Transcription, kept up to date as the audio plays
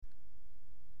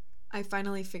I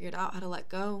finally figured out how to let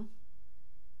go,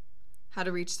 how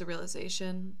to reach the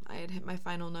realization I had hit my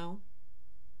final no.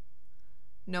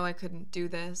 No, I couldn't do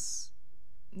this.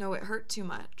 No, it hurt too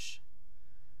much.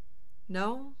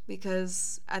 No,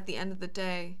 because at the end of the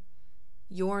day,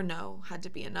 your no had to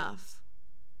be enough.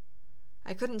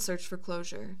 I couldn't search for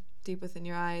closure deep within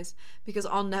your eyes because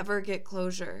I'll never get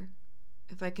closure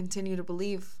if I continue to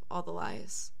believe all the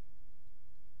lies.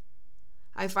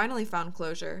 I finally found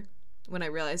closure when I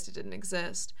realized it didn't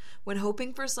exist, when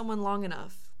hoping for someone long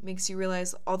enough makes you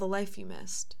realize all the life you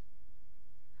missed.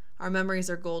 Our memories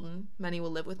are golden, many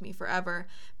will live with me forever,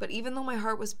 but even though my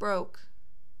heart was broke,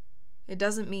 it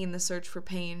doesn't mean the search for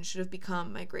pain should have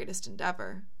become my greatest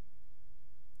endeavor.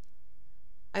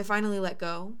 I finally let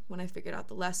go when I figured out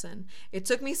the lesson. It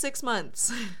took me 6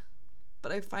 months,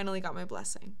 but I finally got my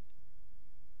blessing.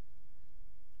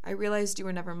 I realized you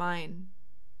were never mine,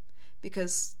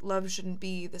 because love shouldn't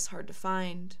be this hard to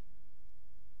find.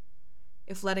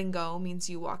 If letting go means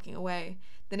you walking away,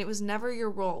 then it was never your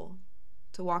role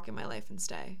to walk in my life and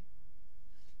stay.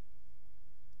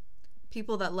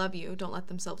 People that love you don't let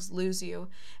themselves lose you,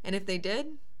 and if they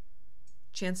did,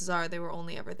 chances are they were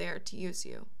only ever there to use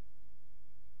you.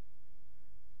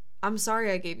 I'm sorry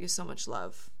I gave you so much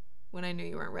love when I knew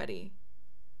you weren't ready.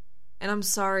 And I'm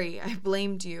sorry I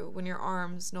blamed you when your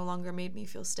arms no longer made me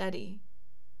feel steady.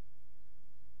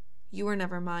 You were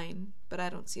never mine, but I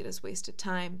don't see it as wasted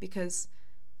time because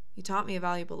you taught me a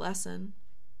valuable lesson.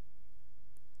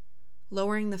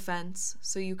 Lowering the fence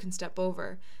so you can step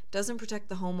over doesn't protect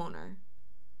the homeowner.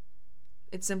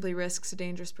 It simply risks a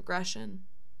dangerous progression.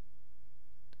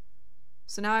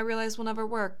 So now I realize we'll never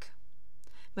work.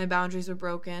 My boundaries were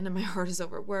broken and my heart is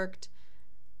overworked.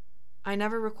 I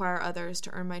never require others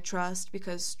to earn my trust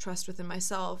because trust within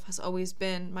myself has always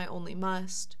been my only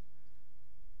must.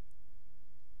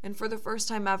 And for the first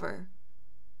time ever,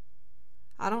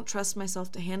 I don't trust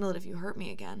myself to handle it if you hurt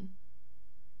me again.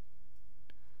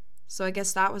 So I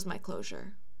guess that was my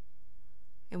closure,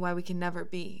 and why we can never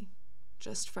be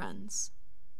just friends.